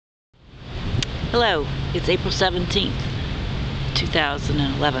Hello, it's April 17th,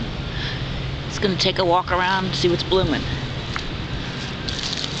 2011. Just going to take a walk around and see what's blooming.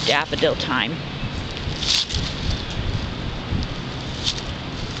 Daffodil time.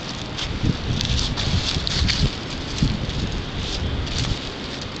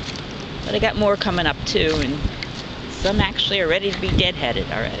 But I got more coming up too, and some actually are ready to be deadheaded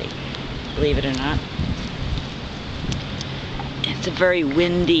already, believe it or not. It's a very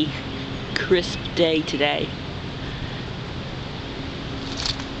windy, crisp day today.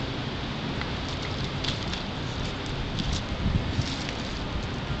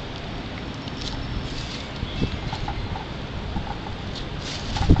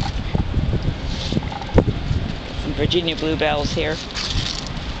 Some Virginia bluebells here.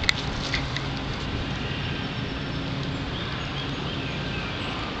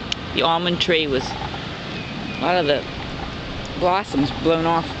 The almond tree was, a lot of the blossoms blown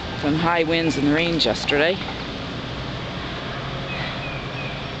off from high winds and rains yesterday.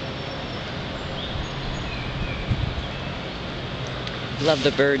 Love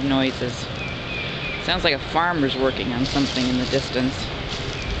the bird noises. Sounds like a farmer's working on something in the distance.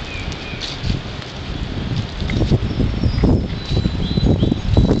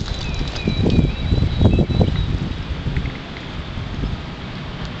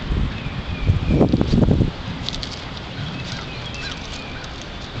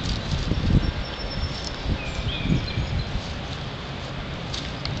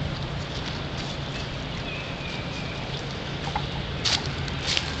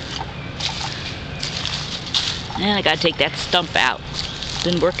 And I gotta take that stump out.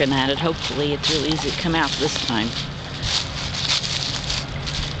 Been working at it. Hopefully it's real easy to come out this time.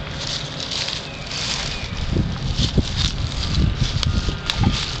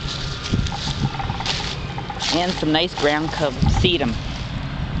 And some nice ground cover sedum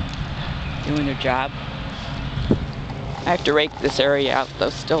doing their job. I have to rake this area out though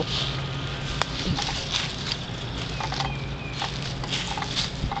still.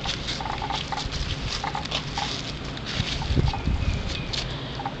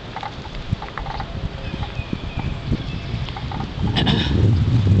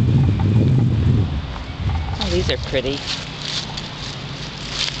 These are pretty.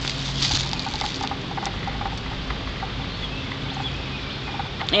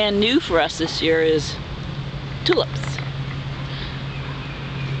 And new for us this year is tulips.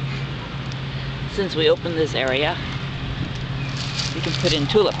 Since we opened this area, we can put in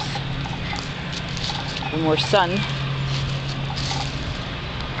tulips for more sun.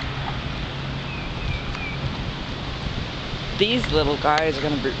 These little guys are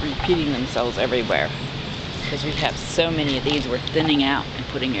going to be repeating themselves everywhere, because we have so many of these we're thinning out and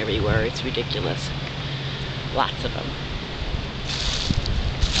putting everywhere. It's ridiculous. Lots of them.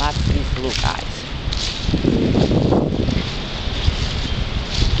 Lots of these little guys.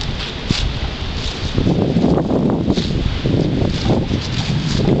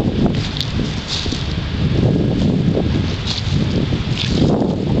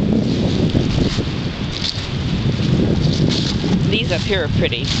 These up here are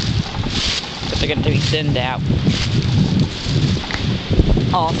pretty, but they're going to be thinned out.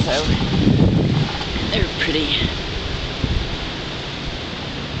 Also, they're pretty.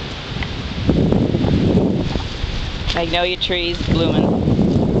 Magnolia trees blooming.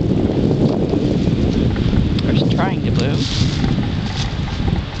 Or trying to bloom.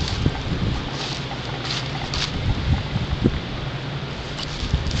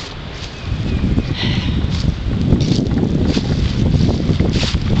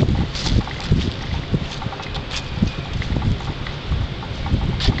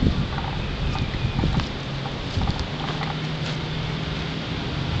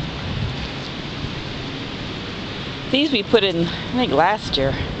 These we put in, I think, last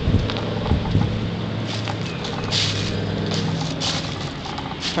year.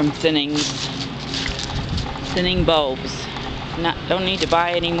 From thinning bulbs. Don't need to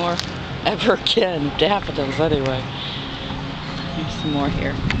buy any more ever again. Daffodils anyway. There's some more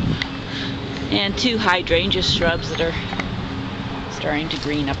here. And two hydrangea shrubs that are starting to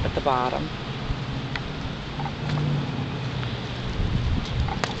green up at the bottom.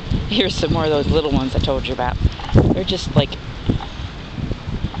 Here's some more of those little ones I told you about. They're just like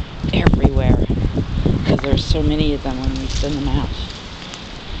everywhere because there's so many of them when we send them out.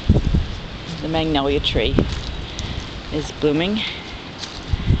 The magnolia tree is blooming.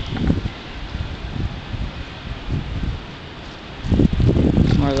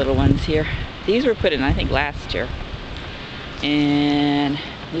 More little ones here. These were put in, I think, last year. And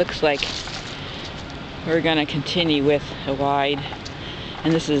looks like we're going to continue with a wide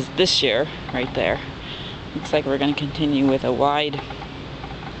And this is this year right there. Looks like we're going to continue with a wide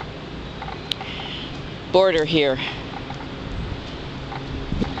border here.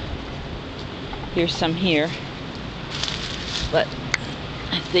 Here's some here, but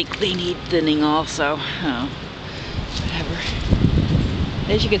I think they need thinning also. Oh,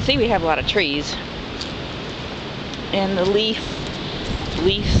 whatever. As you can see, we have a lot of trees, and the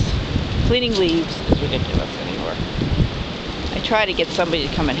cleaning leaves is ridiculous anymore. I try to get somebody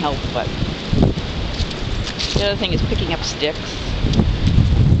to come and help, but the other thing is picking up sticks.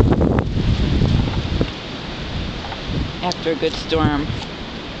 After a good storm,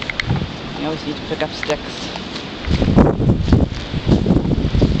 you always need to pick up sticks.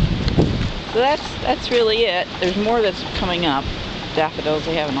 So that's really it. There's more that's coming up. Daffodils,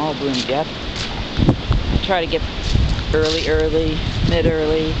 they haven't all bloomed yet. I try to get early,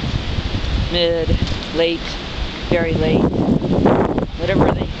 mid, late, very late,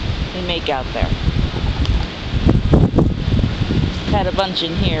 whatever they make out there. Had a bunch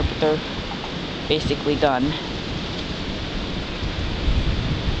in here, but they're basically done.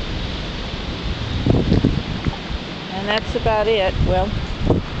 And that's about it. Well,